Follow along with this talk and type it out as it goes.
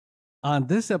On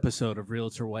this episode of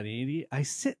Realtor 180, I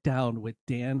sit down with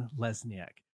Dan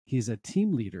Lesniak. He's a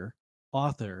team leader,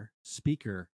 author,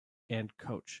 speaker, and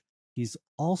coach. He's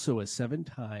also a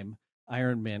 7-time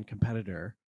Ironman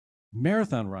competitor,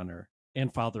 marathon runner,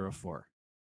 and father of 4.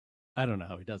 I don't know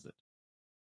how he does it.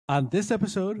 On this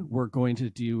episode, we're going to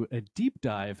do a deep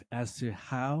dive as to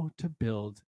how to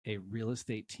build a real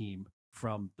estate team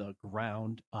from the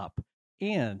ground up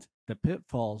and the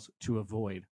pitfalls to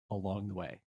avoid along the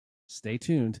way. Stay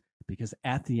tuned because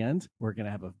at the end, we're going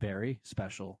to have a very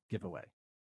special giveaway.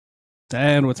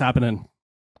 Dan, what's happening?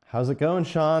 How's it going,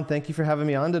 Shawn? Thank you for having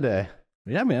me on today.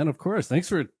 Yeah, man, of course. Thanks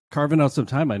for carving out some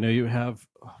time. I know you have,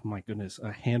 oh my goodness,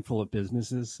 a handful of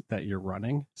businesses that you're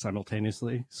running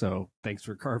simultaneously. So thanks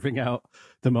for carving out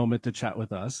the moment to chat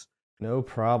with us. No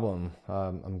problem.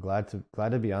 I'm glad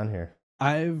to be on here.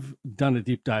 I've done a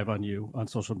deep dive on you on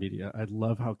social media. I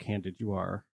love how candid you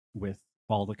are with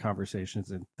all the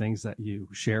conversations and things that you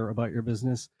share about your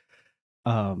business.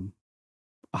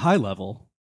 High level,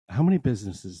 how many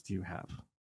businesses do you have?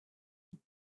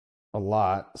 A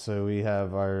lot. So we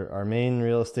have our main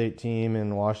real estate team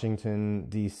in Washington,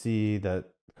 D.C. that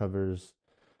covers,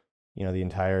 the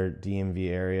entire DMV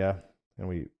area.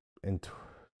 And in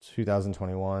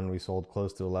 2021, we sold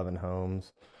close to 11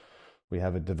 homes. We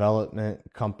have a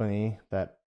development company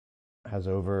that has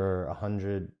over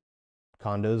 100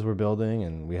 condos we're building,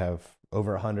 and we have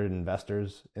over 100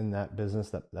 investors in that business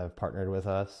that have partnered with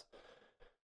us.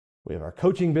 We have our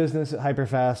coaching business at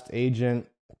Hyperfast Agent,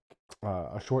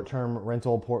 a short-term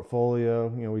rental portfolio.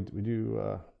 We do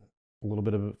a little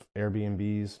bit of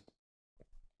Airbnbs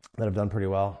that have done pretty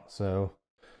well. So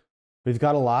we've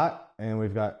got a lot, and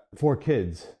we've got 4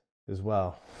 kids as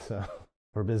well. So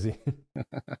we're busy.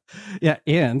 Yeah,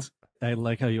 and I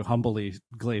like how you humbly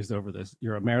glazed over this.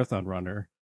 You're a marathon runner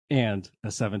and a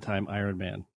 7-time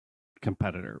Ironman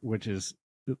competitor, which is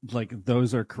like,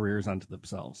 those are careers unto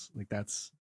themselves. Like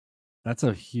that's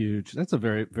a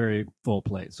very, very full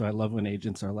plate. So I love when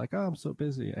agents are like, oh, I'm so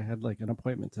busy. I had like an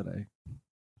appointment today.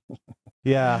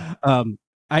 Yeah.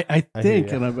 I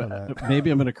think, and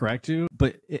maybe I'm going to correct you,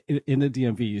 but in the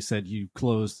DMV, you said you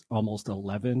closed almost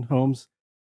 11 homes.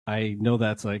 I know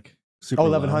that's like super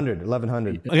 1,100.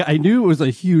 I knew it was a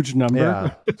huge number.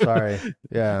 Yeah, sorry.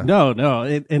 Yeah. No.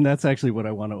 And that's actually what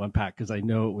I want to unpack, because I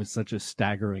know it was such a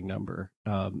staggering number.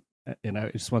 And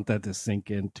I just want that to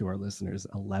sink into our listeners.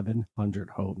 1,100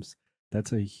 homes.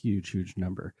 That's a huge, huge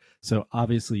number. So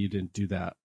obviously you didn't do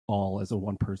that all as a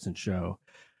one-person show.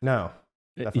 No.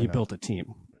 You built a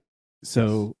team.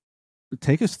 So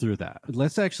take us through that.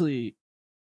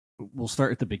 We'll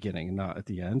start at the beginning, not at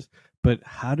the end. But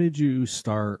how did you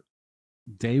start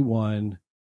day one?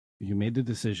 You made the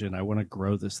decision, I want to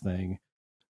grow this thing.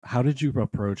 How did you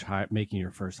approach making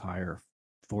your first hire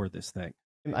for this thing?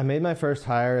 I made my first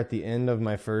hire at the end of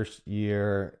my first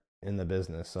year in the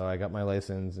business. So I got my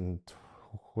license in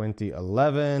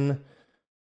 2011.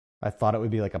 I thought it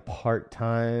would be like a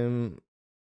part-time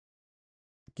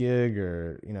gig,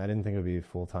 or, I didn't think it would be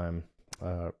full-time.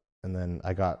 And then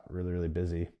I got really, really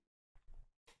busy.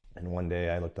 And one day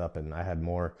I looked up and I had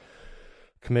more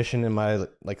commission in my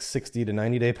like 60 to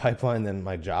 90 day pipeline than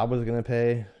my job was going to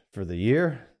pay for the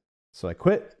year. So I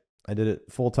quit. I did it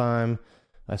full-time.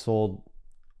 I sold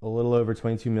a little over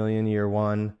 22 million year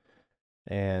one,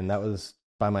 and that was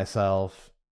by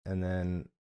myself. And then,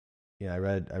 I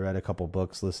read a couple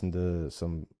books, listened to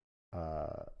some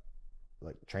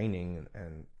like training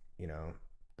and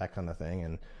that kind of thing,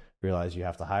 and realized you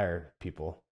have to hire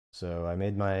people. So I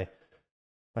made my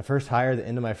first hire at the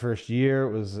end of my first year.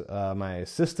 It was my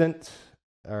assistant,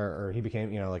 or he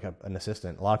became like an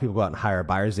assistant. A lot of people go out and hire a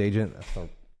buyer's agent.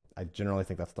 I generally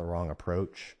think that's the wrong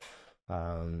approach.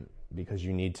 Because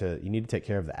you need to take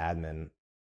care of the admin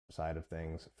side of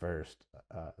things first.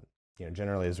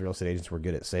 Generally as real estate agents, we're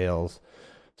good at sales.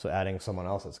 So adding someone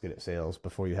else that's good at sales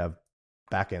before you have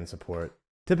back-end support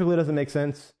typically doesn't make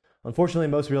sense. Unfortunately,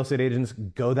 most real estate agents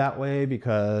go that way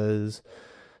because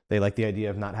they like the idea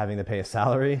of not having to pay a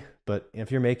salary. But if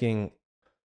you're making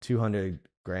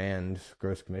 $200,000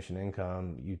 gross commission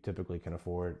income, you typically can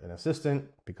afford an assistant,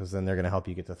 because then they're going to help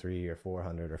you get to 300 or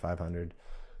 400 or 500.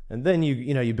 And then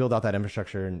you build out that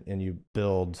infrastructure and you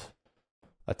build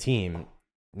a team.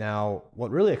 Now,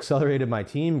 what really accelerated my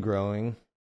team growing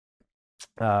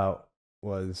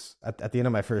was at the end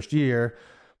of my first year,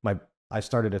 I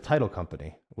started a title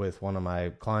company with one of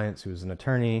my clients who's an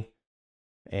attorney,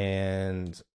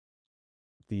 and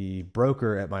the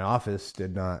broker at my office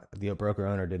the broker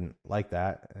owner didn't like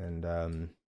that. And,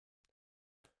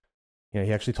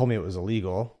 he actually told me it was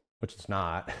illegal, which it's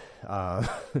not,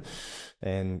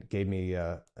 and gave me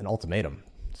an ultimatum.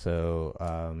 So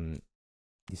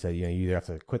he said, you either have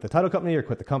to quit the title company or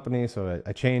quit the company. So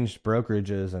I changed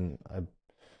brokerages, and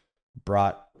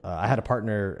I had a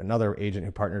partner, another agent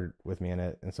who partnered with me in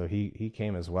it. And so he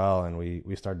came as well, and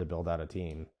we started to build out a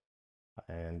team.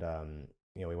 And,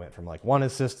 we went from like one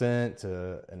assistant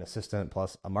to an assistant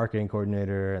plus a marketing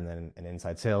coordinator, and then an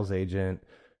inside sales agent.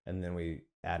 And then we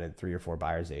added 3 or 4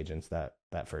 buyer's agents that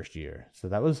first year. So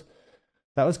that was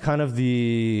kind of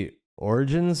the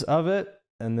origins of it.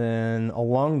 And then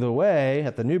along the way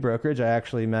at the new brokerage, I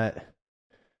actually met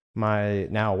my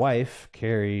now wife,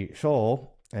 Carrie Scholl,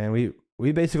 and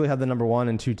we basically had the number 1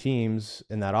 and 2 teams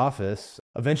in that office.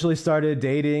 Eventually started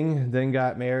dating, then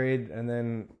got married, and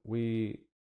then we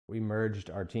merged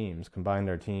our teams, combined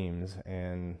our teams,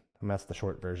 and that's the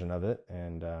short version of it.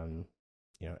 And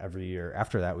every year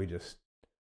after that, we just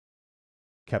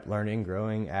kept learning,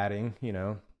 growing, adding.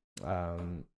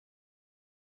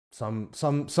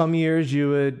 Some years you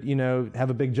would, have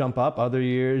a big jump up. Other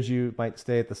years you might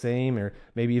stay at the same, or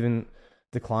maybe even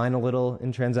decline a little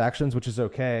in transactions, which is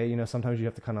okay. Sometimes you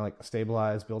have to kind of like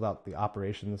stabilize, build out the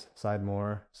operations side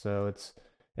more. So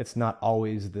it's not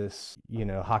always this,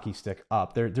 hockey stick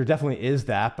up. There definitely is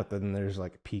that, but then there's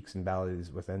like peaks and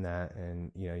valleys within that.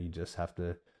 And, you just have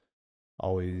to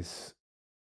always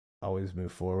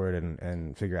move forward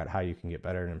and figure out how you can get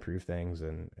better and improve things.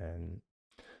 And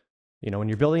when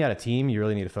you're building out a team, you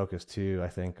really need to focus too, I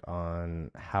think,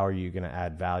 on how are you going to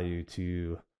add value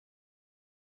to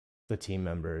the team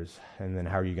members, and then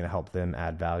how are you going to help them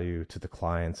add value to the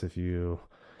clients. If you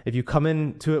come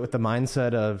into it with the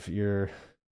mindset of you're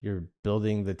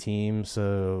building the team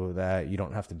so that you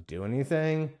don't have to do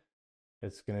anything,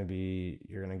 you're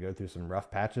going to go through some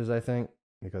rough patches, I think,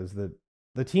 because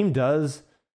the team does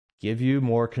give you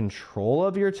more control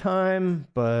of your time,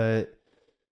 but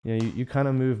you kind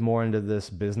of move more into this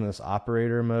business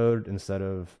operator mode instead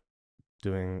of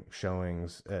doing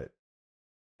showings at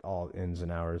all ins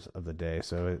and hours of the day.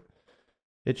 So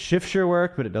it shifts your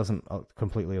work, but it doesn't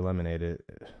completely eliminate it,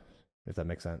 if that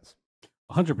makes sense.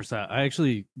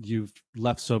 100%. You've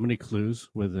left so many clues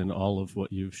within all of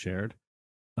what you've shared.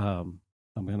 I'm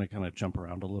going to kind of jump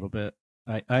around a little bit.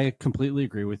 I completely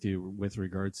agree with you with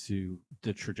regards to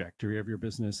the trajectory of your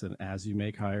business, and as you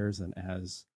make hires and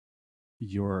as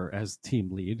team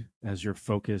lead, as your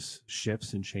focus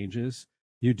shifts and changes,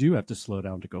 you do have to slow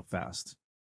down to go fast.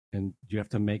 And you have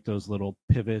to make those little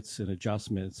pivots and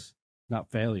adjustments,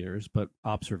 not failures, but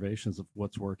observations of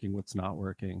what's working, what's not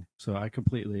working. So I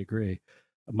completely agree.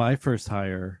 My first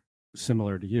hire,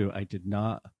 similar to you, I did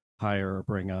not hire or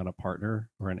bring on a partner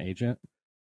or an agent.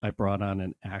 I brought on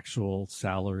an actual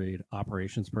salaried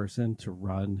operations person to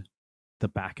run the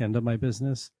back end of my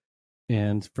business.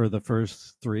 And for the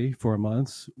first 3-4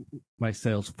 months, my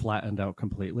sales flattened out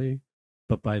completely.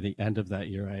 But by the end of that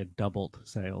year, I had doubled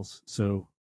sales. So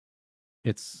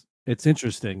it's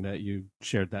interesting that you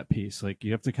shared that piece. Like,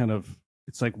 you have to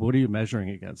it's like, what are you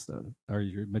measuring against? Are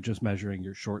you just measuring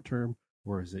your short term,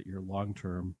 or is it your long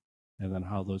term? And then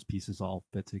how those pieces all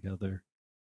fit together.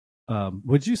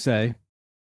 Would you say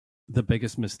the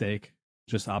biggest mistake,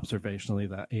 just observationally,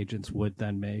 that agents would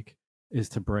then make is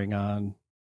to bring on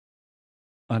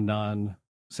a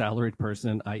non-salaried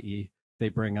person, i.e., they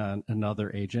bring on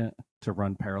another agent to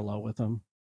run parallel with them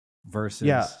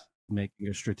versus making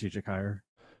a strategic hire?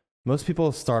 Most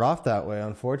people start off that way,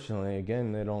 unfortunately.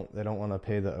 Again, they don't want to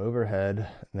pay the overhead.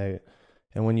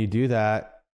 And when you do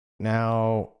that,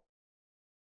 now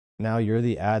you're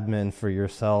the admin for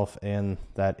yourself and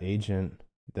that agent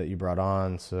that you brought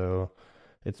on. So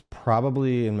it's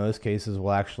probably, in most cases,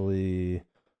 will actually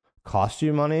cost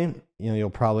you money. You'll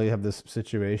probably have this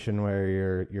situation where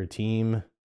your team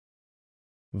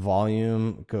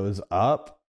volume goes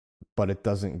up, but it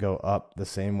doesn't go up the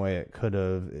same way it could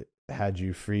have had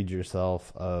you freed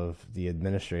yourself of the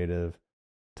administrative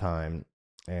time.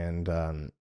 And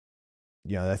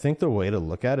I think the way to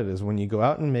look at it is when you go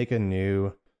out and make a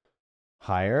new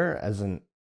hire,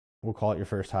 we'll call it your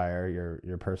first hire,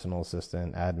 your personal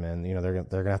assistant, admin,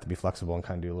 they're gonna have to be flexible and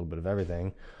kind of do a little bit of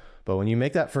everything. But when you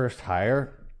make that first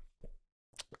hire,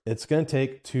 it's going to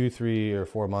take 2, 3, or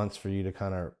 4 months for you to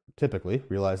kind of typically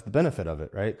realize the benefit of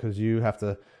it, right? Because you have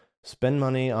to spend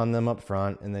money on them up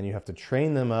front, and then you have to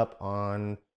train them up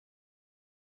on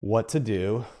what to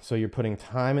do. So you're putting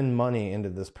time and money into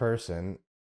this person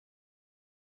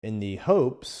in the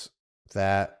hopes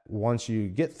that once you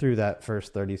get through that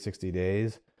first 30, 60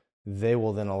 days, they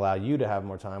will then allow you to have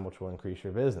more time, which will increase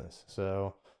your business.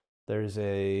 So there's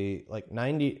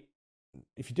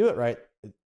if you do it right,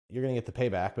 you're going to get the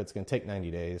payback, but it's going to take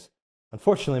 90 days.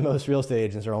 unfortunately, most real estate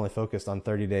agents are only focused on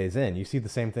 30 days in. You see the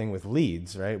same thing with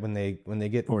leads, right? When they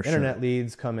get internet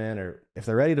leads come in, or if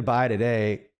they're ready to buy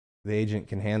today, the agent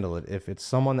can handle it. If it's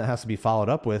someone that has to be followed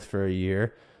up with for a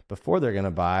year before they're going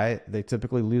to buy, they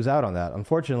typically lose out on that.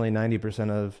 Unfortunately,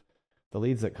 90% of the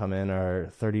leads that come in are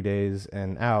 30 days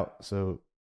and out. So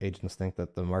agents think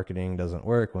that the marketing doesn't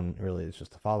work when really it's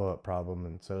just a follow-up problem.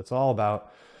 And so it's all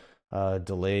about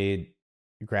delayed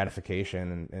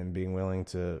gratification and being willing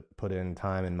to put in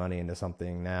time and money into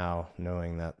something now,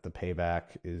 knowing that the payback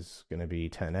is going to be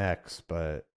 10x,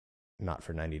 but not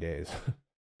for 90 days.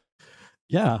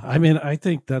 Yeah. I mean, I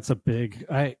think that's a big,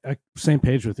 I same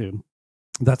page with you.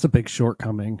 That's a big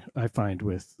shortcoming I find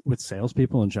with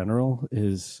salespeople in general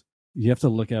is you have to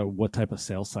look at what type of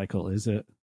sales cycle is it.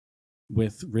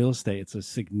 With real estate, it's a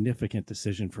significant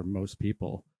decision for most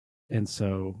people. And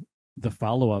so the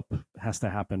follow-up has to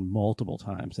happen multiple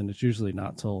times. And it's usually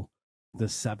not till the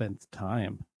 7th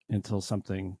time until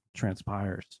something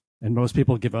transpires. And most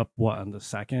people give up on the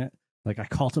second. Like I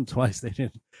called them twice. They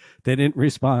didn't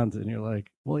respond. And you're like,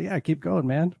 well, yeah, keep going,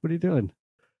 man. What are you doing?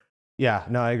 Yeah,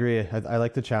 no, I agree. I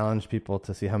like to challenge people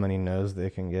to see how many no's they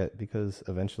can get, because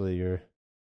eventually you're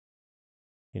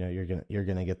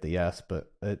gonna get the yes,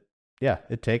 but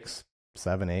it takes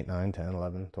 7, 8, 9, 10,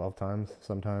 11, 12 times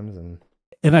sometimes.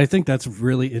 And I think that's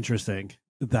really interesting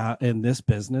that in this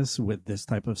business with this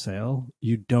type of sale,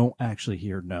 you don't actually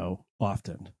hear no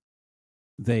often.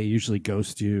 They usually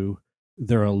ghost you.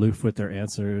 They're aloof with their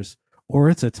answers, or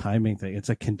it's a timing thing. It's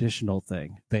a conditional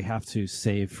thing. They have to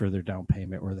save for their down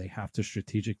payment, or they have to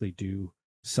strategically do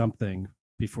something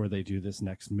before they do this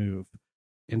next move.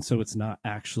 And so it's not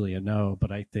actually a no,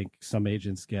 but I think some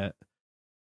agents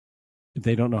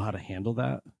they don't know how to handle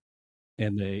that,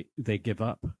 and they give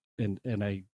up. And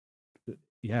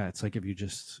it's like if you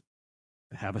just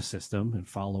have a system and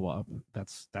follow up,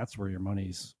 that's where your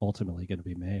money's ultimately going to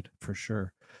be made for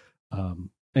sure.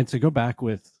 And to go back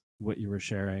with what you were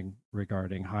sharing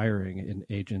regarding hiring and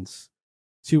agents,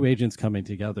 2 agents coming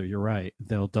together, you're right,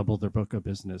 they'll double their book of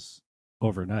business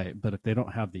overnight. But if they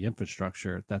don't have the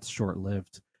infrastructure, that's short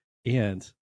lived.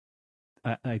 And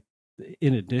I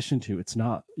in addition to,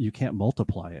 you can't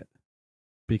multiply it,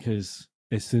 because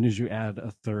as soon as you add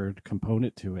a third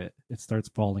component to it, it starts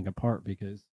falling apart,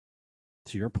 because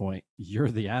to your point,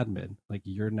 you're the admin. Like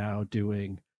you're now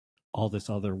doing all this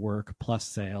other work plus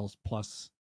sales, plus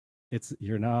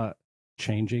you're not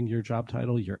changing your job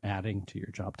title, you're adding to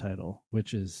your job title,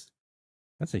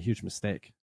 that's a huge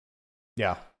mistake.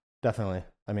 Yeah, definitely.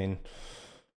 I mean,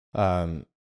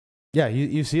 yeah,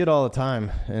 you see it all the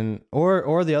time. And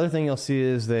or the other thing you'll see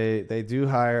is they do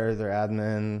hire their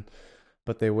admin,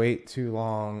 but they wait too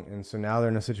long, and so now they're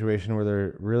in a situation where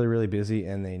they're really, really busy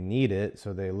and they need it,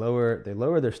 so they lower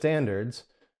their standards,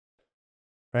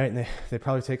 right? And they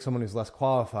probably take someone who's less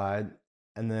qualified,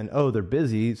 and then they're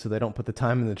busy, so they don't put the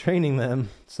time into training them,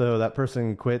 so that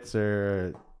person quits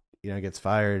or gets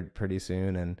fired pretty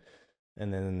soon,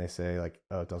 and then they say like,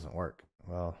 oh, it doesn't work.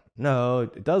 Well, no,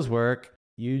 it does work.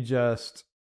 You just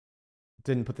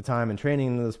didn't put the time and training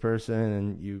into this person,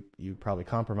 and you probably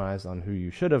compromised on who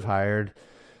you should have hired,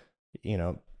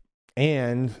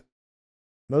 and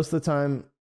most of the time,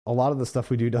 a lot of the stuff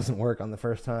we do doesn't work on the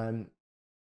first time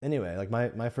anyway. Like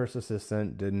my first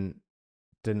assistant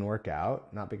didn't work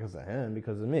out, not because of him,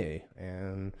 because of me.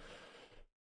 And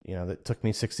that took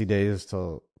me 60 days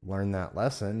to learn that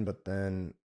lesson, but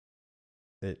then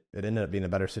it ended up being a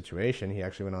better situation. He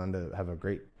actually went on to have a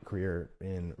great career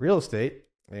in real estate,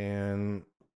 and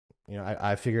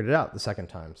I figured it out the second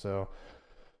time. So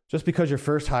just because your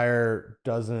first hire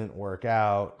doesn't work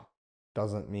out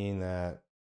doesn't mean that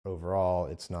overall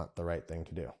it's not the right thing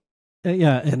to do.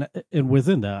 Yeah, and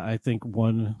within that, I think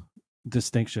one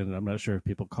distinction, and I'm not sure if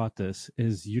people caught this,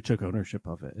 is you took ownership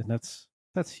of it, and that's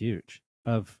huge.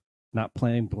 Of not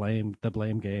playing the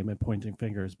blame game and pointing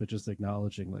fingers, but just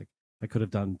acknowledging like, I could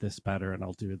have done this better, and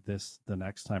I'll do this the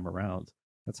next time around.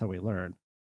 That's how we learn,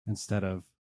 instead of,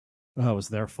 oh, it was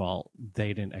their fault.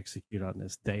 They didn't execute on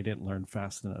this. They didn't learn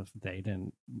fast enough. They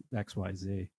didn't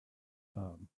XYZ.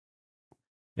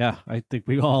 Yeah, I think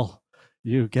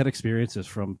you get experiences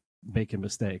from making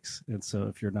mistakes. And so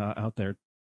if you're not out there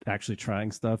actually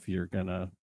trying stuff, you're going to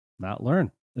not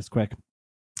learn as quick.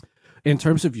 In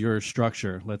terms of your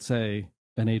structure, let's say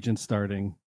an agent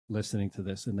starting listening to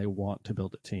this and they want to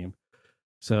build a team.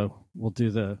 So we'll do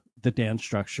the Dan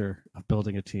structure of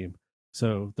building a team.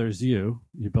 So there's you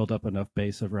build up enough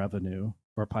base of revenue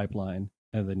or pipeline,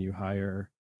 and then you hire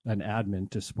an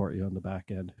admin to support you on the back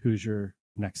end. Who's your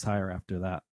next hire after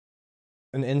that?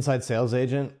 An inside sales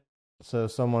agent. So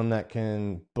someone that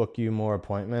can book you more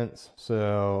appointments.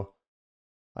 So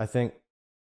I think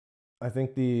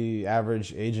the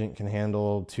average agent can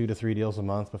handle 2 to 3 deals a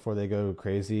month before they go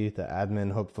crazy. The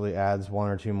admin hopefully adds 1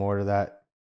 or 2 more to that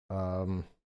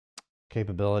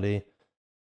capability,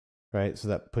 right? So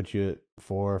that puts you at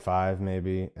 4 or 5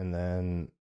 maybe, and then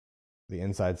the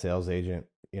inside sales agent,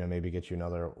 maybe get you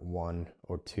another 1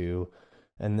 or 2.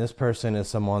 And this person is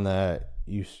someone that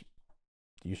you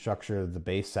structure the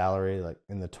base salary like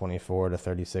in the 24 to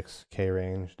 36K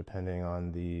range, depending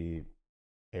on the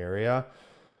area.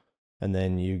 And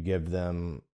then you give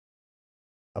them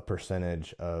a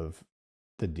percentage of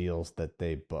the deals that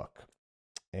they book.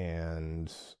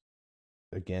 And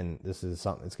again, this is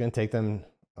something, it's going to take them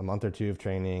a month or 2 of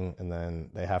training, and then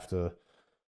they have to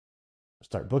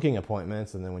start booking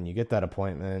appointments. And then when you get that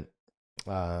appointment,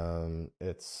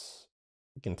 it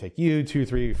can take you 2,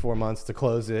 3, 4 months to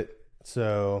close it.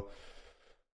 So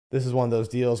this is one of those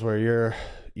deals where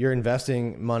you're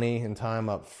investing money and time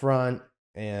up front,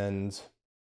 but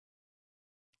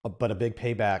a big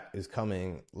payback is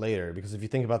coming later. Because if you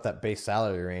think about that base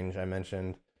salary range I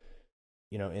mentioned,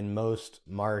 in most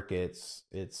markets,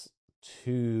 it's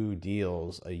 2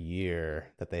 deals a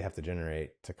year that they have to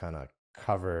generate to kind of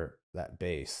cover that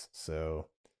base. So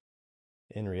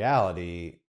in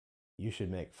reality, you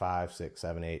should make 5, 6,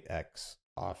 7, 8x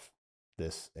off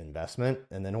this investment.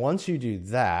 And then once you do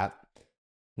that,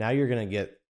 now you're going to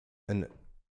get an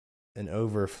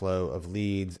overflow of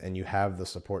leads, and you have the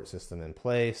support system in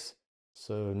place.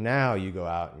 So now you go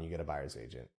out and you get a buyer's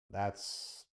agent.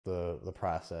 That's the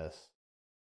process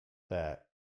that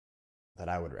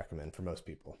I would recommend for most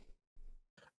people.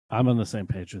 I'm on the same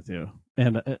page with you.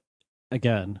 And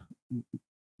again,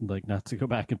 like, not to go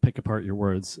back and pick apart your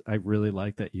words, I really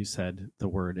like that you said the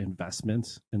word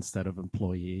investment instead of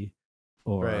employee,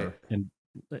 or right.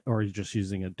 or you're just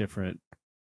using a different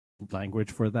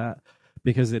language for that,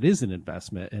 because it is an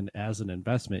investment, and as an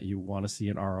investment you want to see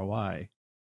an ROI.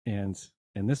 And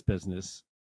in this business,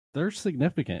 they're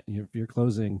significant. If you're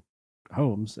closing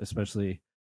homes, especially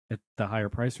at the higher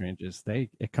price ranges,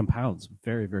 it compounds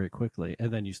very, very quickly,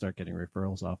 and then you start getting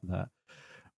referrals off of that.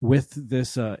 With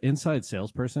this inside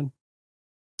salesperson,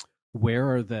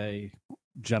 where are they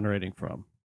generating from?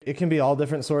 It can be all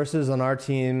different sources. On our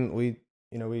team, we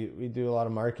do a lot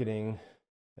of marketing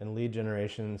and lead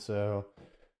generation, so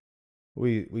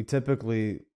we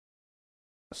typically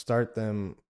start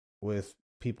them with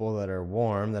people that are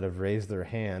warm, that have raised their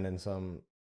hand in some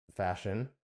fashion,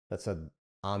 that said,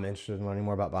 I'm interested in learning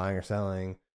more about buying or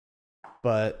selling.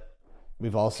 But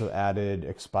we've also added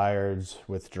expireds,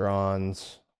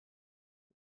 withdrawns,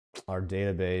 our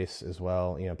database as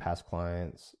well, past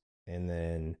clients. And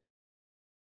then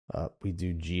we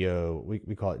do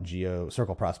we call it geo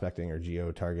circle prospecting or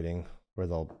geo targeting, where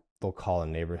they'll call a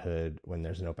neighborhood when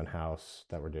there's an open house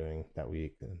that we're doing that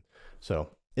week. And so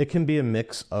it can be a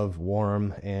mix of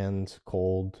warm and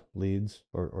cold leads,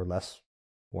 or less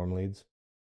warm leads.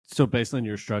 So based on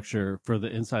your structure for the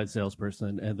inside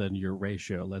salesperson, and then your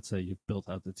ratio, let's say you've built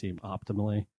out the team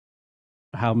optimally,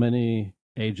 how many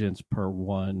agents per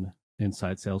 1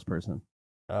 inside salesperson?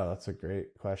 Oh, that's a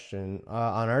great question.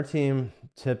 On our team,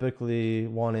 typically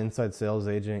 1 inside sales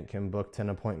agent can book 10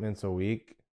 appointments a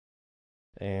week.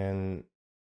 And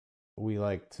we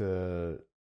like to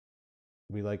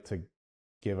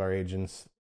give our agents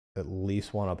at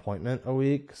least 1 appointment a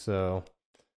week. So,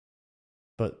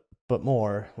 but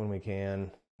more when we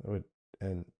can.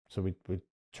 And so we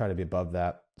try to be above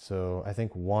that. So I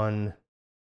think one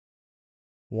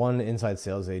inside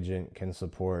sales agent can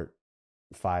support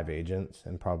 5 agents,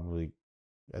 and probably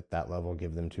at that level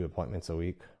give them 2 appointments a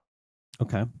week.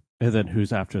 Okay. And then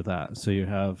who's after that? So you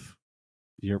have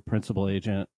your principal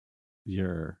agent,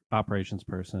 your operations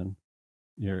person,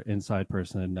 your inside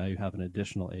person. Now you have an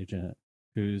additional agent.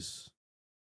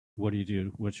 What do you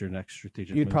do? What's your next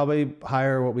strategic You'd move? probably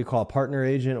hire what we call a partner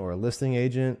agent or a listing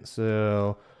agent.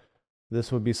 So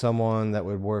this would be someone that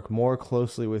would work more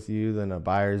closely with you than a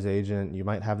buyer's agent. You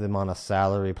might have them on a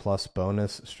salary plus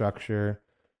bonus structure,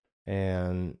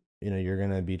 and you're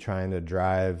going to be trying to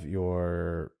drive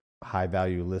your high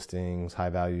value listings, high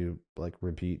value like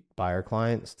repeat buyer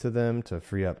clients to them to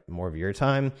free up more of your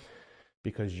time,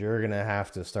 because you're going to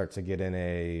have to start to get in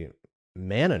a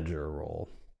manager role,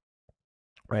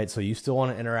 right? So you still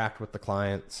want to interact with the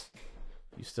clients,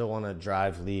 you still want to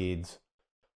drive leads,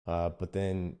 but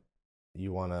then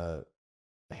you want to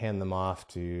hand them off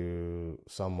to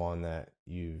someone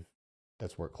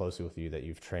that's worked closely with you, that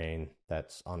you've trained,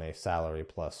 that's on a salary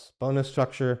plus bonus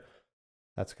structure.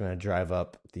 That's going to drive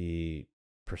up the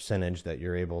percentage that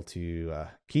you're able to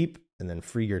keep, and then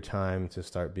free your time to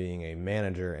start being a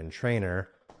manager and trainer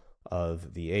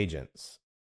of the agents.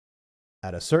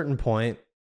 at a certain point,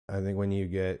 I think when you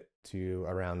get to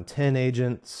around 10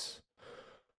 agents,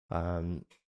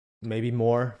 maybe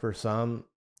more for some,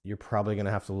 you're probably going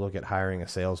to have to look at hiring a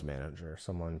sales manager,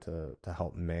 someone to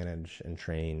help manage and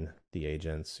train the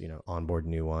agents, onboard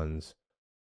new ones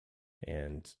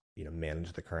and,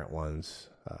 manage the current ones.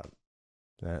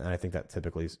 And I think that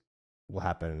typically will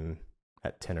happen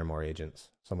at 10 or more agents,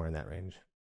 somewhere in that range.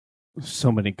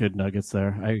 So many good nuggets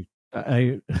there.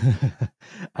 I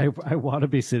want to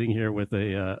be sitting here with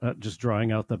just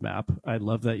drawing out the map. I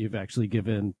love that you've actually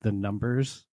given the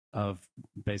numbers of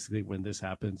basically when this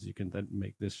happens, you can then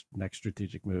make this next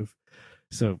strategic move.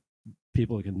 So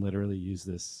people can literally use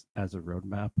this as a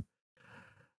roadmap.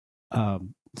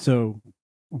 So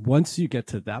once you get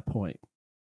to that point,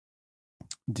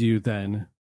 do you then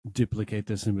duplicate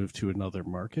this and move to another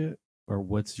market? Or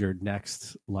what's your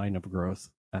next line of growth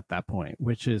at that point?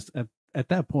 Which is at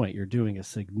that point, you're doing a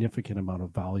significant amount of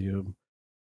volume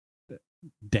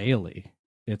daily.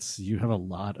 You have a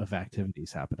lot of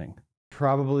activities happening.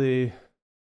 Probably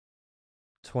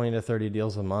 20 to 30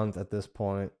 deals a month at this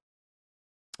point.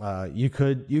 You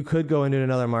could go into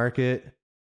another market.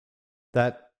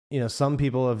 That, some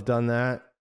people have done that,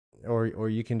 or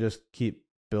you can just keep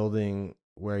building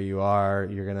where you are.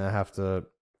 You're going to have to,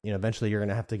 eventually you're going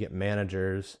to have to get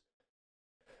managers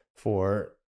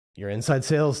for your inside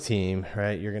sales team,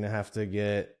 right? You're going to have to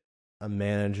get a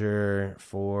manager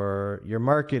for your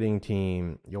marketing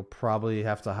team. You'll probably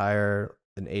have to hire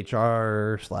an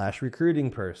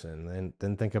HR/recruiting person, and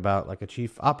then think about like a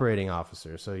chief operating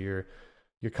officer. So you're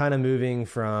kind of moving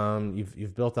from,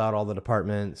 you've built out all the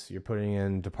departments, you're putting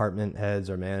in department heads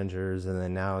or managers, and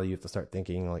then now you have to start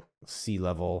thinking like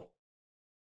C-level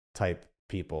type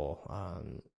people,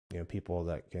 people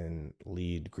that can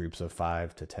lead groups of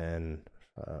 5 to 10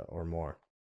 or more.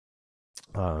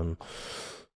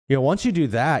 Once you do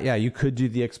that, you could do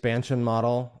the expansion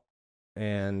model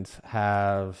and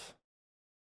have,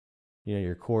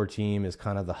 your core team is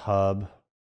kind of the hub,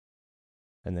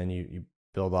 and then you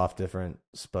build off different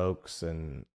spokes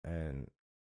and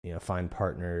find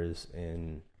partners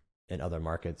in other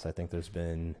markets. I think there's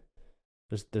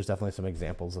definitely some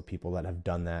examples of people that have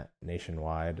done that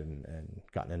nationwide and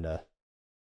gotten into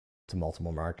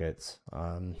multiple markets.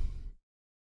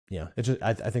 It's just,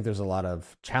 I think there's a lot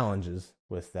of challenges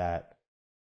with that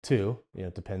too.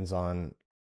 It depends on,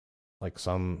 like,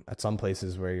 at some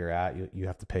places where you're at, you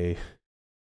have to pay,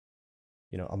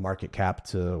 a market cap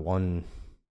to one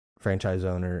franchise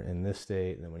owner in this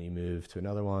state, and then when you move to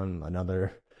another one,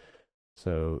 another.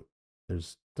 So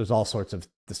there's all sorts of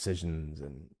decisions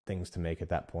and things to make at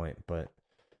that point. But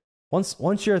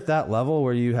once you're at that level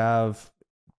where you have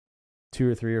 2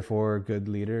 or 3 or 4 good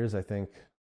leaders, I think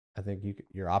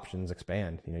your options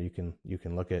expand. You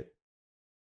can look at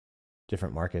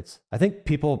different markets. I think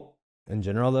people in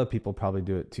general, though, people probably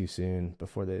do it too soon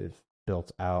before they've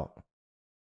built out,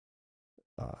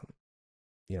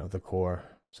 the core.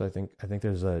 So I think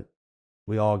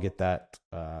we all get that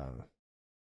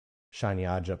shiny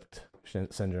object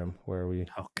syndrome where we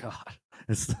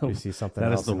see something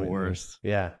that else. Is the worst.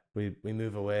 We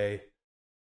move away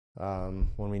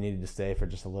when we needed to stay for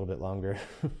just a little bit longer.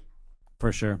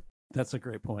 For sure. That's a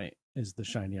great point, is the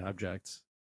shiny objects.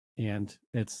 And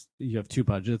you have 2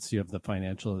 budgets. You have the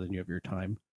financial, and then you have your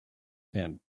time,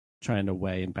 and trying to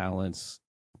weigh and balance,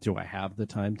 do I have the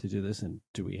time to do this? And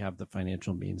do we have the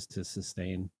financial means to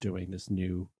sustain doing this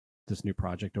new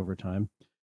project over time?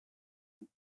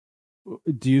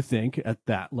 Do you think at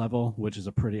that level, which is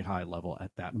a pretty high level at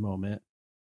that moment,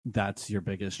 that's your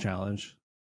biggest challenge,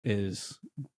 is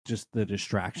just the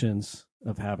distractions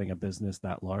of having a business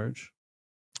that large?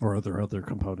 Or are there other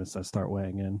components that start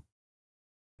weighing in?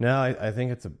 No, I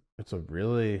think it's a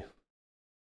really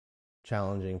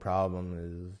challenging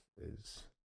problem is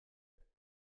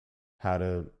how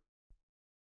to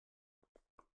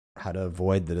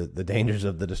avoid the dangers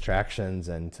of the distractions,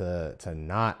 and to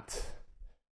not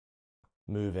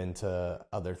move into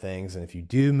other things. And if you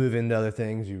do move into other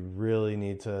things, you really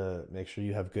need to make sure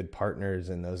you have good partners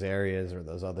in those areas or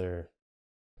those other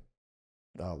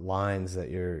lines that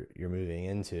you're moving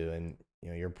into. And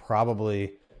you're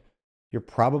probably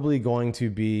going to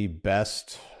be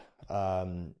best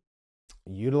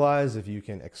utilized if you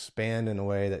can expand in a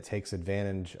way that takes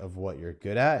advantage of what you're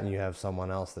good at, and you have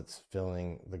someone else that's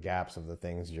filling the gaps of the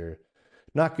things you're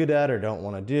not good at or don't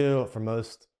want to do. For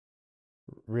most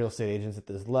real estate agents at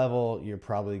this level, you're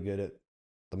probably good at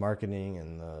the marketing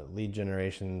and the lead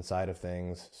generation side of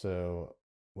things. So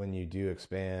when you do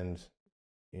expand,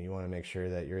 you want to make sure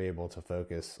that you're able to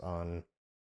focus on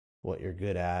what you're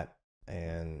good at,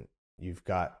 and you've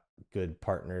got good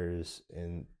partners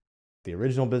in the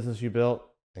original business you built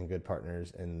and good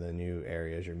partners in the new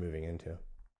areas you're moving into.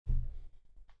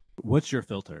 What's your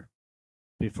filter?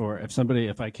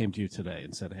 If I came to you today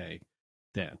and said, hey,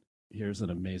 Dan, here's an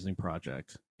amazing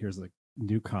project. Here's a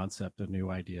new concept, a new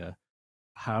idea.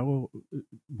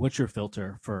 What's your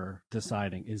filter for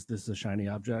deciding, is this a shiny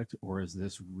object or is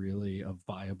this really a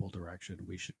viable direction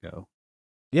we should go?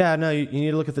 Yeah, no, you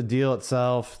need to look at the deal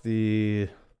itself. The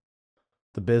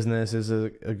business is a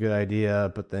good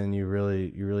idea, but then you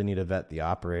really need to vet the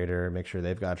operator, make sure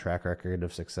they've got a track record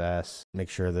of success, make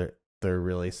sure that they're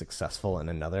really successful in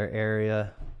another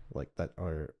area like that,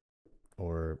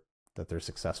 or that they're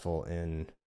successful in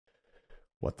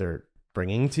what they're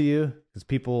bringing to you. Because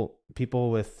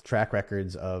people with track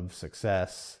records of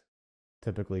success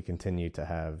typically continue to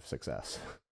have success.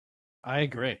 I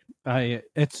agree.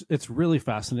 It's really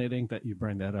fascinating that you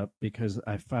bring that up, because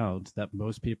I found that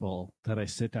most people that I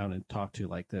sit down and talk to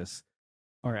like this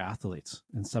are athletes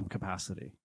in some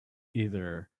capacity,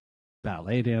 either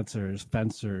ballet dancers,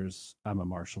 fencers. I'm a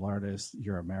martial artist.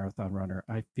 You're a marathon runner.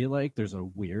 I feel like there's a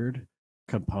weird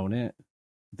component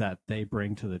that they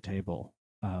bring to the table,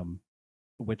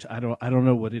 which I don't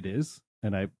know what it is,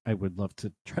 and I would love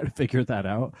to try to figure that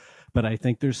out. But I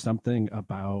think there's something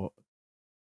about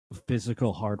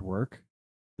physical hard work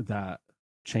that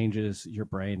changes your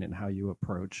brain and how you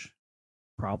approach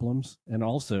problems. And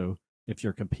also, if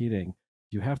you're competing,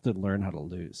 you have to learn how to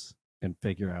lose and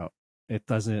figure out it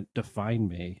doesn't define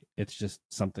me. It's just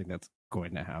something that's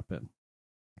going to happen.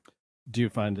 Do you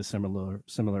find a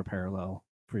similar parallel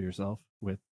for yourself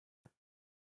with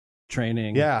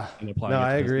training? Yeah, and applying no, it to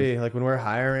I agree. business? Like when we're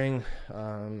hiring,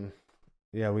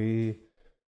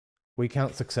 we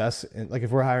count success. And like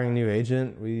if we're hiring a new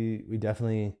agent, we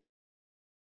definitely,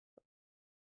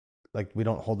 like, we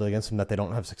don't hold it against them that they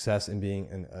don't have success in being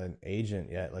an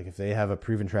agent yet. Like if they have a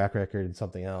proven track record in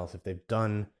something else, if they've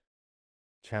done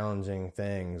challenging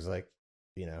things, like,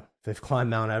 you know, if they've climbed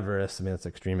Mount Everest. I mean, that's an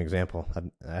extreme example.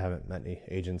 I haven't met any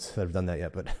agents that have done that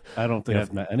yet, but I don't think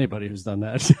I've met anybody who's done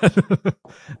that.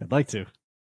 I'd like to.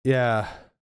 yeah,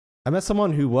 I met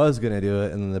someone who was going to do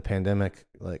it, and then the pandemic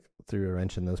like threw a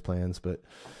wrench in those plans. But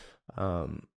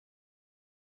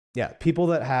yeah, people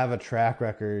that have a track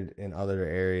record in other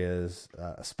areas,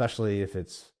 especially if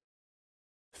it's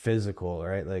physical,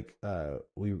 right? Like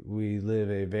we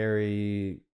live a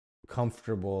very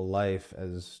comfortable life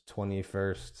as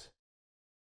 21st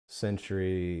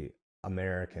century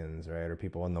Americans, right? Or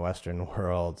people in the Western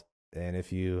world. And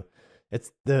if you,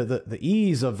 it's the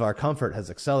ease of our comfort has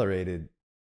accelerated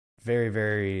very,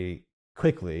 very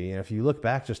quickly. You know, if you look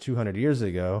back just 200 years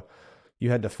ago, you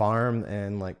had to farm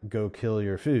and like go kill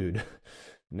your food.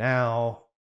 Now,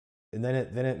 and then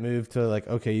it moved to like,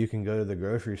 okay, you can go to the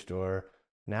grocery store.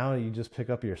 Now you just pick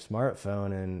up your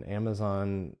smartphone and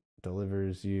Amazon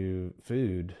delivers you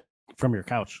food from your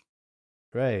couch.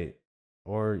 Right.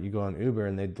 Or you go on Uber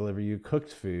and they deliver you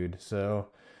cooked food. So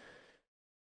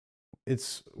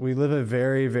we live a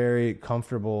very, very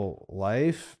comfortable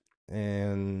life,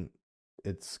 and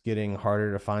it's getting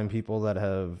harder to find people that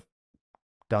have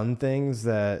done things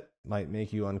that might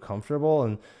make you uncomfortable.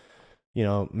 And, you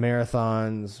know,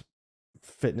 marathons,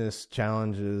 fitness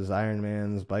challenges,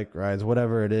 Ironmans, bike rides,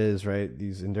 whatever it is, right?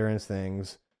 These endurance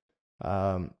things,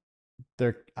 I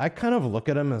kind of look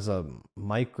at them as a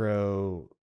micro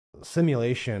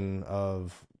simulation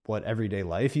of what everyday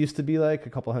life used to be like a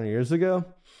couple hundred years ago.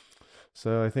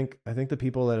 So I think the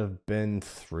people that have been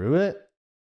through it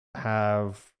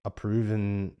have a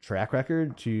proven track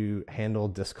record to handle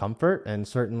discomfort. And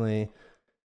certainly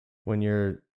when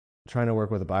you're trying to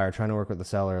work with a buyer, trying to work with a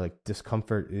seller, like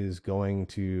discomfort is going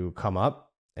to come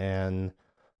up. And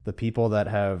the people that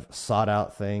have sought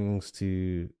out things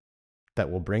that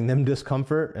will bring them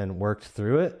discomfort and worked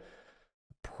through it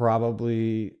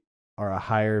probably are a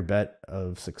higher bet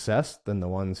of success than the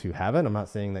ones who haven't. I'm not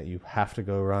saying that you have to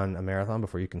go run a marathon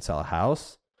before you can sell a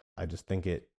house. I just think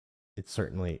it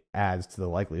certainly adds to the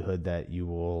likelihood that you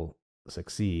will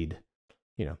succeed.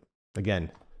 You know,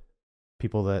 again,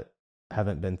 people that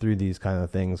haven't been through these kind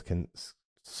of things can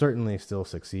certainly still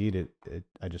succeed.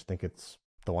 I just think it's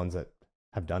the ones that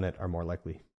have done it are more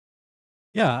likely.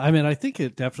 Yeah, I mean, I think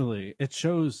it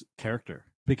shows character,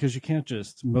 because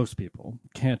most people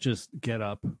can't just get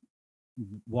up,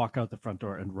 walk out the front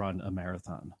door and run a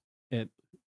marathon. It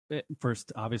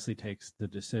first obviously takes the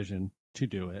decision to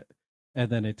do it, and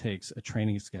then it takes a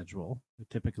training schedule. It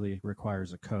typically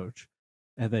requires a coach,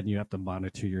 and then you have to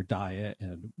monitor your diet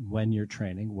and when you're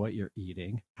training, what you're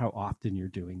eating, how often you're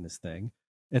doing this thing.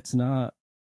 It's not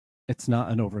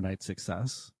an overnight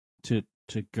success to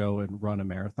go and run a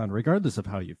marathon, regardless of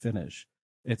how you finish.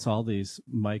 It's all these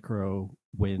micro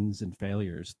wins and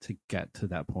failures to get to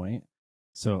that point.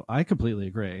 So I completely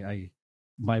agree.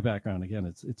 My background again,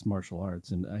 it's martial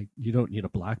arts, and you don't need a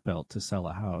black belt to sell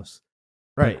a house.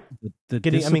 Right. The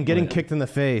Getting kicked in the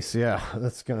face. Yeah.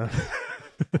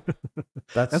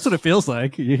 That's what it feels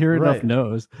like. You hear enough right.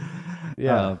 no's.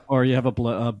 Yeah. Or you have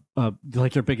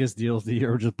like your biggest deal of the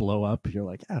year just blow up. You're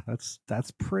like, yeah,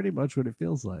 that's pretty much what it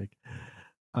feels like.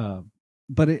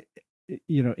 But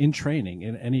in training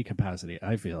in any capacity,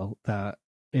 I feel that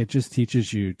it just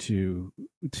teaches you to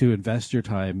invest your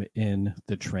time in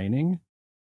the training,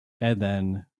 and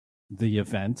then the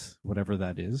event, whatever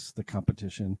that is, the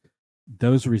competition,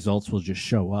 those results will just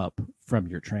show up from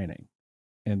your training.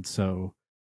 And so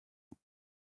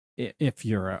if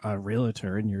you're a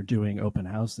realtor and you're doing open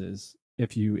houses,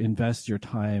 if you invest your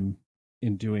time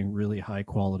in doing really high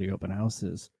quality open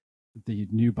houses, the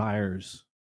new buyers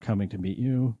coming to meet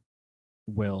you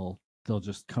they'll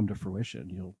just come to fruition.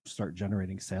 You'll start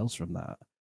generating sales from that.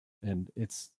 And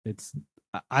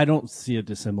I don't see a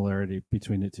dissimilarity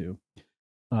between the two.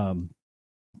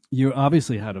 You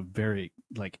obviously had a very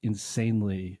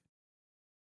insanely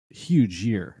huge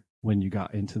year when you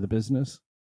got into the business.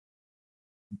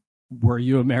 Were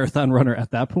you a marathon runner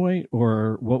at that point,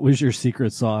 or what was your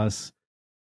secret sauce?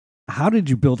 How did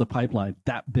you build a pipeline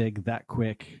that big, that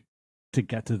quick to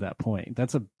get to that point?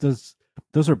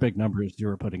 Those are big numbers you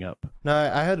were putting up. No,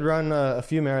 I had run a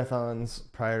few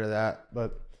marathons prior to that,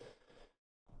 but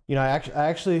I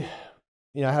actually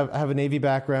I have a Navy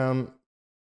background.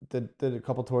 Did a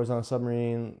couple tours on a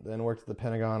submarine, then worked at the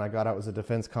Pentagon. I got out as a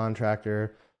defense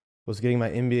contractor. Was getting my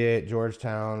MBA at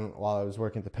Georgetown while I was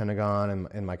working at the Pentagon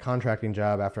and my contracting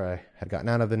job after I had gotten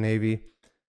out of the Navy.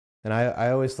 And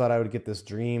I always thought I would get this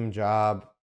dream job.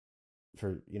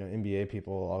 For MBA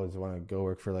people always want to go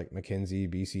work for like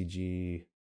McKinsey, BCG,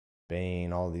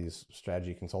 Bain, all these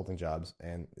strategy consulting jobs.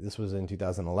 And this was in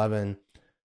 2011.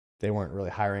 They weren't really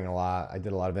hiring a lot. I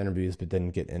did a lot of interviews, but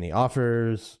didn't get any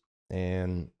offers.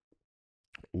 And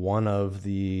one of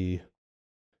the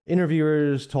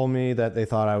interviewers told me that they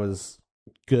thought I was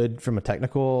good from a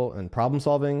technical and problem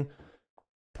solving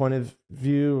point of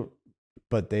view,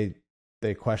 but they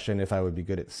questioned if I would be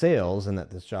good at sales, and that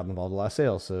this job involved a lot of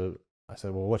sales. So I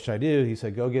said, well, what should I do? He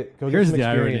said, go get some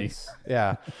experience.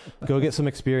 Yeah. Go get some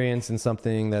experience in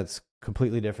something that's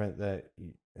completely different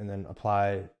and then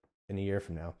apply in a year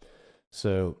from now.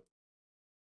 So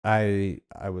I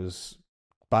was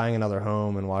buying another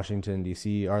home in Washington,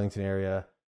 DC, Arlington area,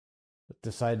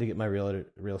 decided to get my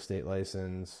real estate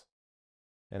license.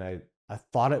 And I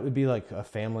thought it would be like a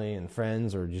family and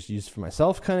friends or just used for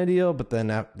myself kind of deal. But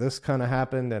then this kind of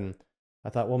happened, and I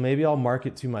thought, well, maybe I'll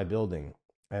market to my building.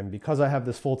 And because I have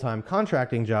this full-time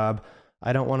contracting job,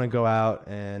 I don't want to go out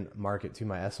and market to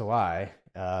my SOI.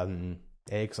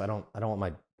 Because I don't want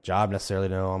my job necessarily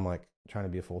to know I'm like trying to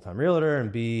be a full-time realtor,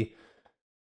 and B,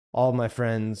 all of my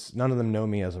friends, none of them know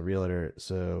me as a realtor.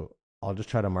 So I'll just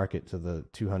try to market to the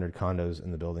 200 condos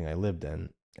in the building I lived in.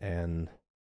 And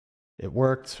it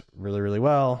worked really, really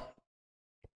well.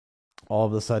 All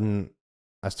of a sudden,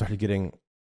 I started getting,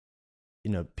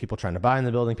 people trying to buy in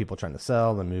the building, people trying to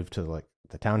sell, then move to like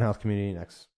the townhouse community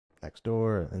next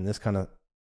door and this kind of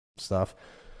stuff.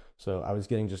 So I was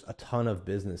getting just a ton of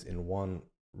business in one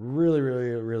really, really,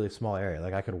 really small area.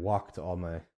 Like I could walk to all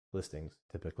my listings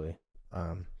typically.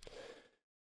 I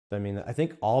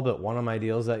think all but one of my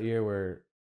deals that year were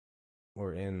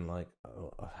in like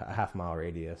a half-mile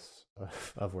radius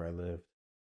of where I lived.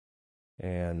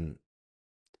 And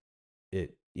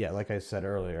like I said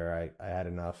earlier, I had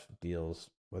enough deals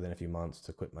within a few months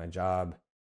to quit my job.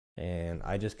 And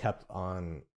I just kept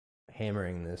on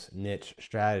hammering this niche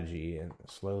strategy and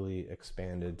slowly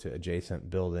expanded to adjacent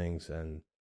buildings and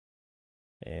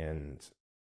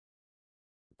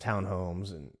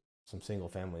townhomes and some single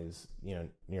families,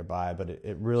 nearby. But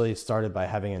it really started by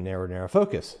having a narrow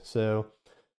focus. So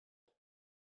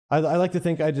I like to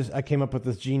think I came up with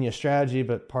this genius strategy,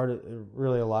 but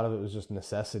really a lot of it was just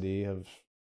necessity of,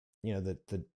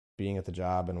 the being at the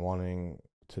job and wanting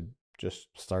to just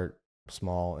start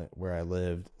small where I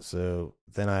lived. So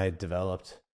then I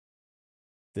developed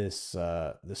this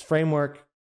framework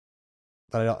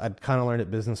that I'd kind of learned at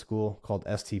business school called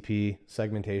STP,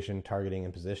 segmentation, targeting,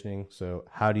 and positioning. So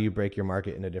how do you break your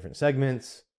market into different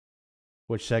segments?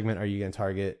 Which segment are you going to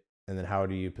target? And then how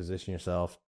do you position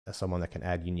yourself as someone that can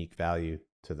add unique value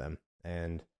to them?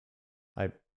 And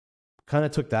I kind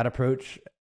of took that approach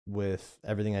with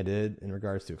everything I did in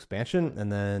regards to expansion.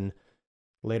 And then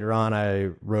later on, I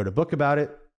wrote a book about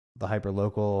it, The Hyper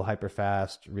Local, Hyper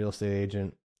Fast Real Estate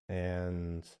Agent.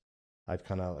 And I'd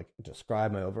kind of like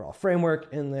describe my overall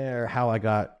framework in there, how I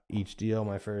got each deal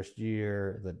my first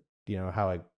year, how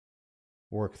I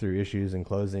work through issues and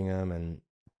closing them. And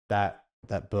that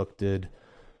book did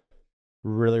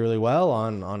really, really well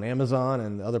on Amazon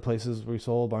and other places we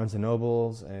sold, Barnes and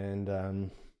Nobles.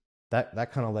 And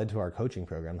that kind of led to our coaching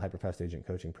program, the Hyperfast Agent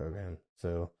coaching program.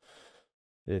 So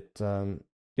I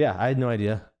had no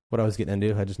idea what I was getting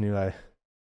into. I just knew I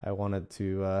wanted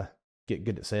to get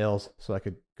good at sales so I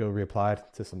could go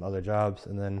reapply to some other jobs.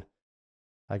 And then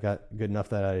I got good enough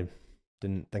that I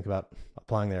didn't think about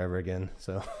applying there ever again.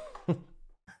 So,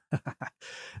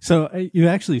 so you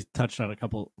actually touched on a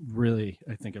couple really,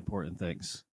 I think, important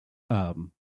things,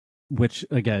 which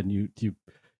again,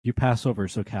 you pass over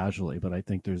so casually, but I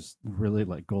think there's really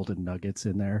like golden nuggets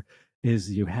in there.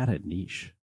 Is you had a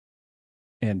niche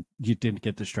and you didn't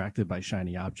get distracted by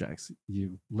shiny objects.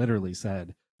 You literally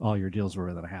said all your deals were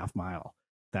within a half mile.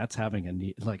 That's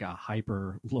having like a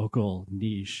hyper local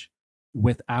niche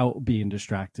without being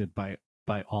distracted by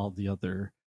all the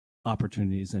other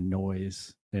opportunities and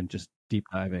noise and just deep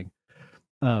diving.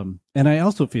 And I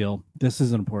also feel this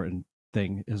is an important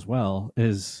thing as well,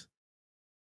 is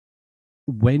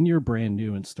when you're brand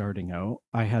new and starting out,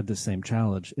 I had the same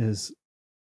challenge. Is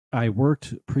I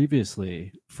worked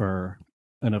previously for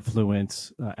an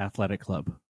affluent athletic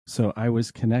club. So I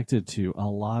was connected to a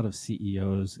lot of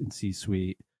CEOs and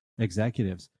C-suite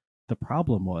executives. The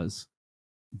problem was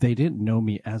they didn't know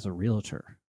me as a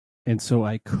realtor. And so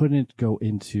I couldn't go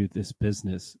into this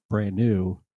business brand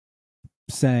new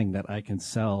saying that I can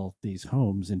sell these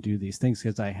homes and do these things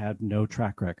because I had no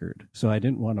track record. So I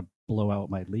didn't want to blow out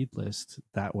my lead list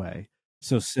that way.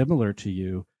 So similar to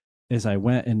you, is I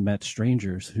went and met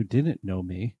strangers who didn't know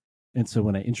me. And so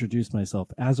when I introduced myself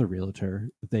as a realtor,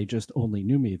 they just only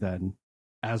knew me then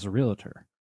as a realtor.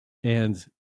 And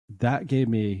that gave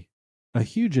me a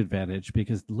huge advantage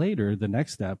because later, the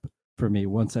next step for me,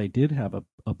 once I did have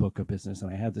a book of business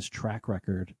and I had this track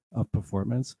record of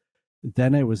performance,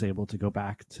 then I was able to go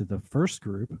back to the first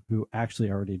group who actually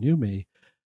already knew me.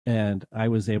 And I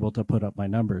was able to put up my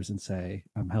numbers and say,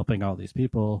 I'm helping all these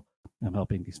people. I'm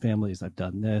helping these families. I've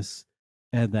done this.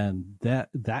 And then that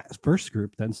first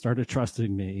group then started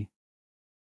trusting me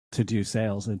to do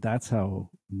sales. And that's how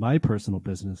my personal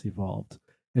business evolved.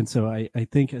 And so I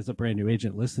think as a brand new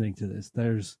agent listening to this,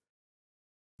 there's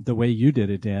the way you did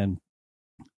it, Dan,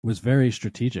 was very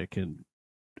strategic and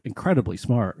incredibly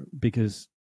smart because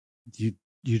you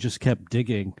just kept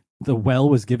digging. The well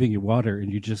was giving you water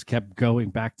and you just kept going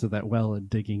back to that well and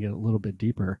digging it a little bit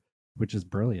deeper, which is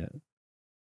brilliant.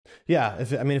 Yeah,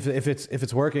 if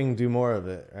it's working, do more of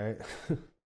it, right?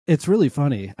 It's really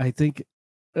funny. I think,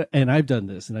 and I've done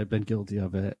this and I've been guilty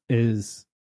of it, is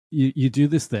you do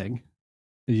this thing,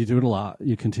 you do it a lot,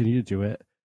 you continue to do it,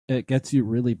 it gets you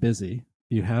really busy,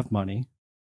 you have money,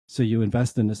 so you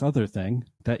invest in this other thing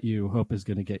that you hope is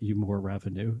going to get you more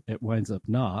revenue. It winds up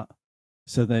not.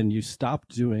 So then you stop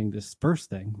doing this first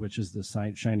thing, which is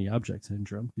the shiny object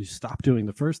syndrome. You stop doing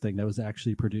the first thing that was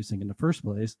actually producing in the first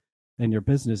place, and your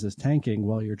business is tanking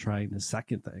while you're trying the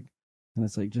second thing. And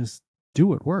it's like, just do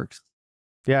what works.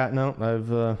 Yeah,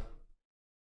 no,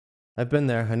 I've been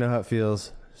there. I know how it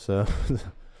feels. So,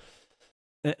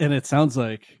 and it sounds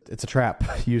like it's a trap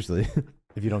usually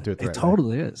if you don't do it the right way. It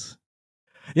totally is.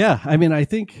 Yeah, I mean, I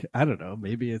think, I don't know,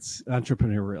 maybe it's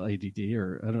entrepreneurial ADD,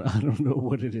 or I don't know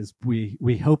what it is. We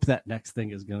hope that next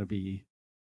thing is going to be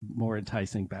more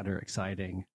enticing, better,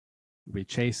 exciting. We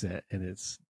chase it, and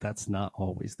that's not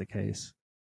always the case.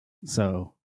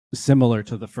 So similar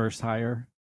to the first hire,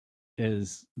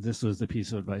 this was the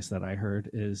piece of advice that I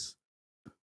heard is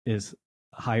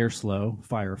hire slow,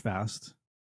 fire fast,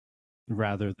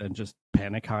 rather than just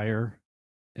panic hire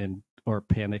or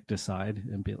panic decide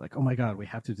and be like, oh my God, we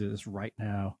have to do this right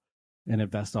now and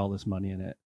invest all this money in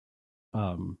it.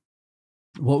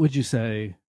 What would you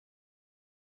say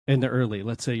in the early,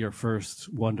 let's say your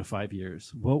first 1 to 5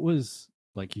 years, what was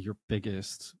like your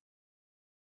biggest,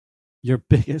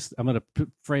 I'm going to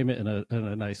frame it in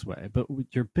a nice way, but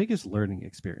your biggest learning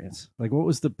experience? Like, what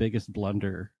was the biggest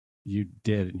blunder you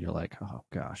did? And you're like, oh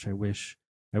gosh, I wish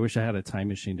I had a time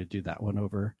machine to do that one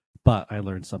over, but I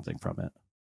learned something from it.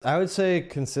 I would say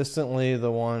consistently the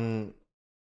one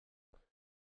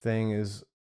thing is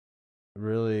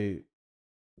really,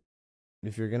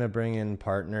 if you're going to bring in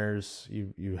partners,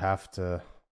 you have to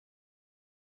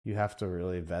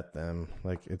really vet them.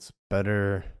 Like, it's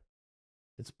better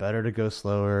to go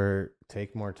slower,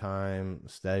 take more time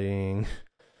studying,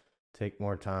 take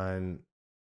more time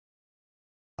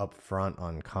up front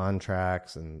on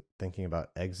contracts and thinking about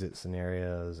exit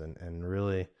scenarios, and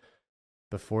really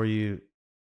before you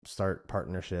start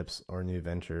partnerships or new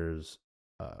ventures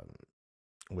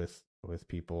with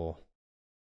people,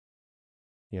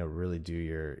 really do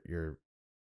your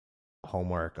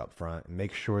homework up front and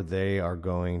make sure they are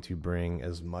going to bring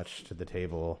as much to the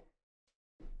table,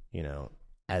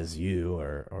 as you,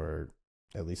 or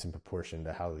at least in proportion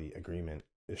to how the agreement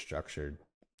is structured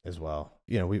as well.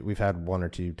 We've had one or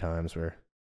two times where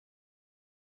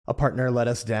a partner let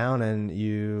us down, and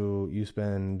you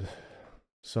spend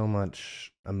so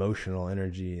much emotional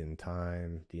energy and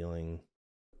time dealing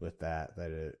with that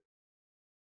it,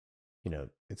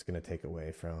 it's going to take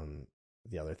away from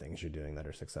the other things you're doing that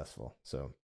are successful.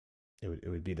 So it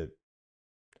would be to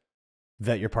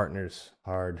vet your partners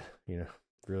hard, really,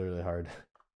 really hard.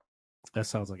 That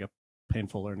sounds like a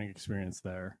painful learning experience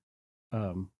there.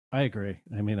 I agree.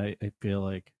 I mean, I feel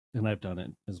like, and I've done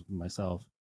it as myself,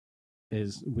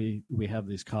 is we have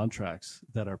these contracts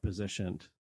that are positioned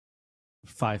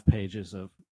 5 pages of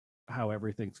how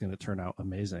everything's going to turn out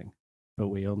amazing, but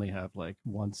we only have like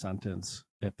one sentence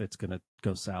if it's going to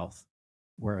go south.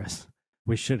 Whereas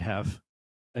we should have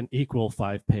an equal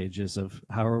 5 pages of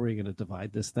how are we going to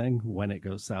divide this thing when it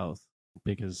goes south,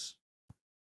 because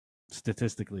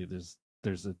statistically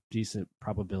there's a decent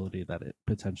probability that it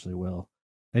potentially will.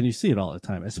 And you see it all the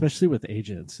time, especially with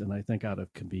agents. And I think out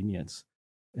of convenience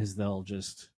is they'll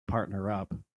just partner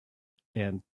up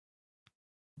and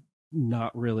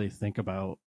not really think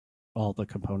about all the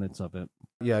components of it.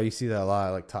 Yeah, you see that a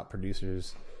lot, like top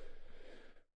producers,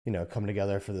 come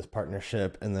together for this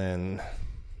partnership, and then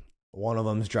one of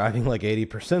them's driving like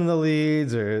 80% of the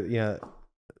leads, or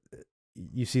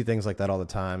you see things like that all the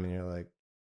time, and you're like,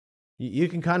 you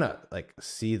can kind of like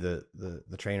see the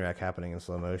train wreck happening in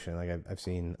slow motion. Like I've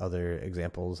seen other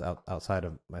examples outside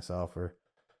of myself where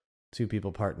 2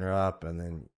 people partner up, and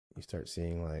then you start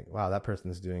seeing like, wow, that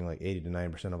person's doing like 80 to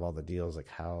 90% of all the deals. Like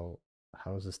how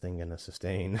is this thing going to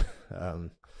sustain?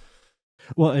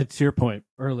 Well, it's your point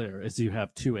earlier is you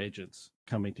have 2 agents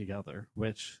coming together,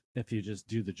 which if you just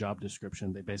do the job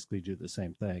description, they basically do the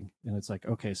same thing. And it's like,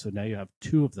 okay, so now you have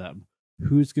 2 of them.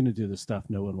 Who's going to do the stuff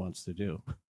no one wants to do?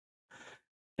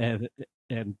 And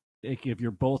if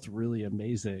you're both really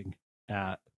amazing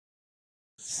at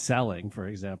selling, for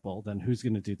example, then who's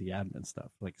going to do the admin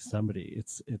stuff? Like somebody,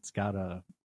 it's gotta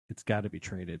be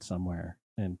traded somewhere.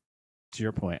 And to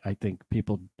your point, I think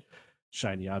people,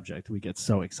 shiny object, we get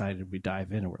so excited, we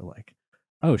dive in and we're like,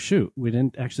 oh shoot, we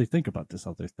didn't actually think about this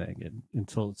other thing. And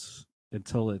until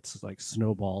it's like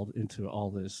snowballed into all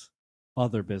this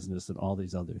other business and all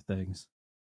these other things.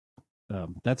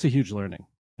 That's a huge learning.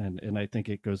 And I think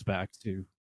it goes back to,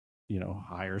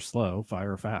 hire slow,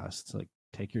 fire fast. It's like,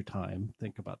 take your time,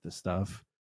 think about this stuff.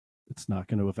 It's not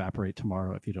going to evaporate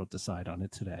tomorrow. If you don't decide on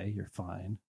it today, you're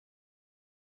fine.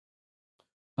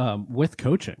 With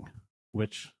coaching,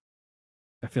 which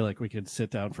I feel like we could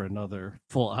sit down for another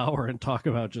full hour and talk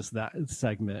about just that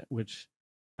segment, which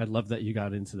I love that you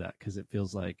got into that, because it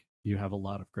feels like you have a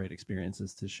lot of great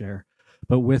experiences to share.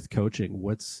 But with coaching,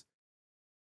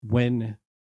 when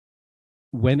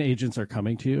agents are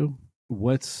coming to you,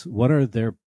 what are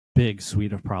their big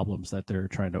suite of problems that they're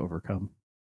trying to overcome?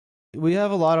 We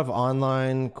have a lot of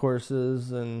online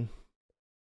courses and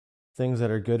things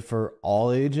that are good for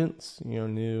all agents,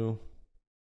 new,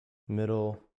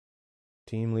 middle,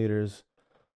 team leaders.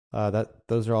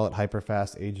 Those are all at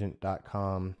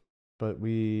hyperfastagent.com. But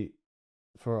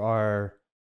for our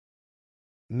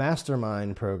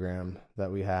mastermind program that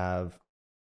we have,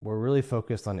 we're really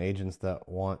focused on agents that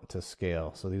want to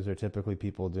scale. So these are typically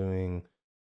people doing,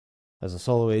 as a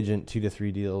solo agent, 2 to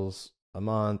 3 deals a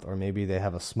month, or maybe they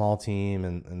have a small team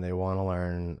and they want to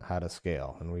learn how to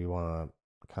scale. And we want to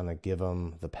kind of give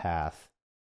them the path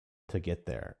to get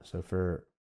there. So for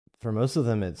most of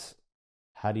them, it's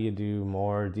how do you do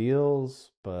more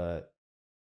deals, but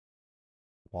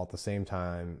while at the same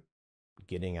time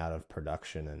getting out of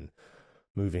production and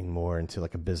moving more into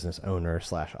like a business owner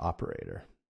 / operator.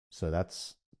 So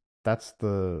that's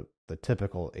the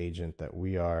typical agent that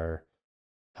we are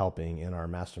helping in our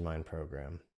mastermind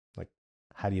program. Like,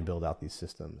 how do you build out these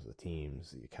systems, the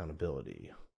teams, the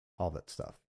accountability, all that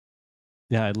stuff.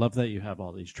 Yeah, I love that you have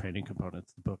all these training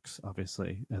components, the books,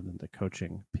 obviously, and then the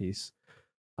coaching piece.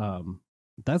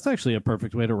 That's actually a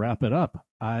perfect way to wrap it up.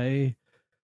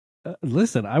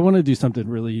 Listen, I want to do something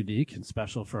really unique and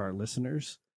special for our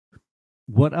listeners.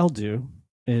 What I'll do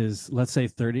is, let's say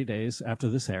 30 days after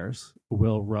this airs,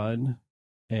 we'll run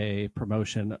a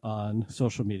promotion on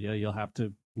social media. You'll have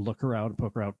to look around,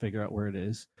 poke around, figure out where it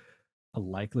is.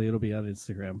 Likely it'll be on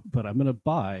Instagram, but I'm going to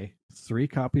buy 3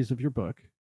 copies of your book,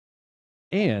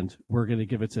 and we're going to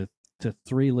give it to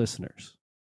 3 listeners.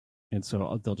 And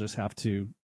so they'll just have to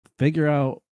figure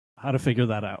out how to figure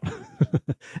that out.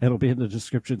 It'll be in the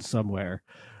description somewhere.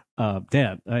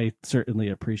 Dan, I certainly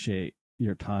appreciate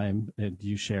your time and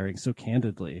you sharing so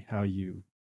candidly how you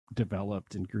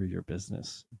developed and grew your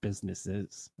businesses.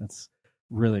 That's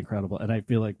really incredible. And I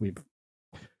feel like we've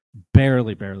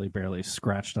barely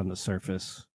scratched on the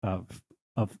surface of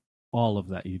all of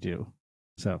that you do.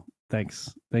 So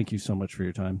thank you so much for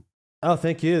your time. Oh,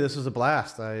 thank you. This was a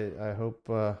blast. I hope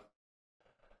the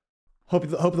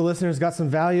listeners got some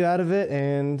value out of it,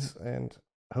 and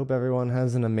hope everyone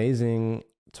has an amazing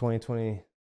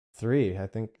 2023. I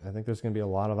think there's going to be a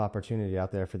lot of opportunity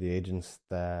out there for the agents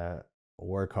that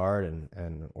work hard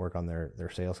and work on their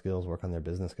sales skills, work on their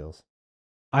business skills.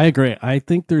 I agree. I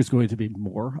think there's going to be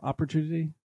more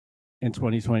opportunity in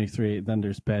 2023 than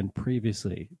there's been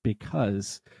previously,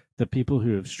 because the people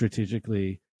who have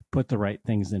strategically put the right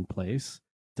things in place,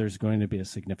 there's going to be a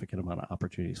significant amount of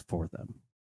opportunities for them.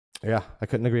 Yeah, I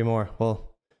couldn't agree more.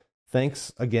 Well,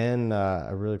 thanks again.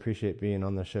 I really appreciate being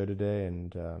on the show today.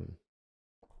 And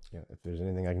if there's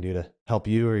anything I can do to help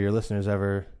you or your listeners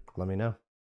ever, let me know.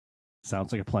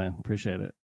 Sounds like a plan. Appreciate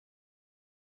it.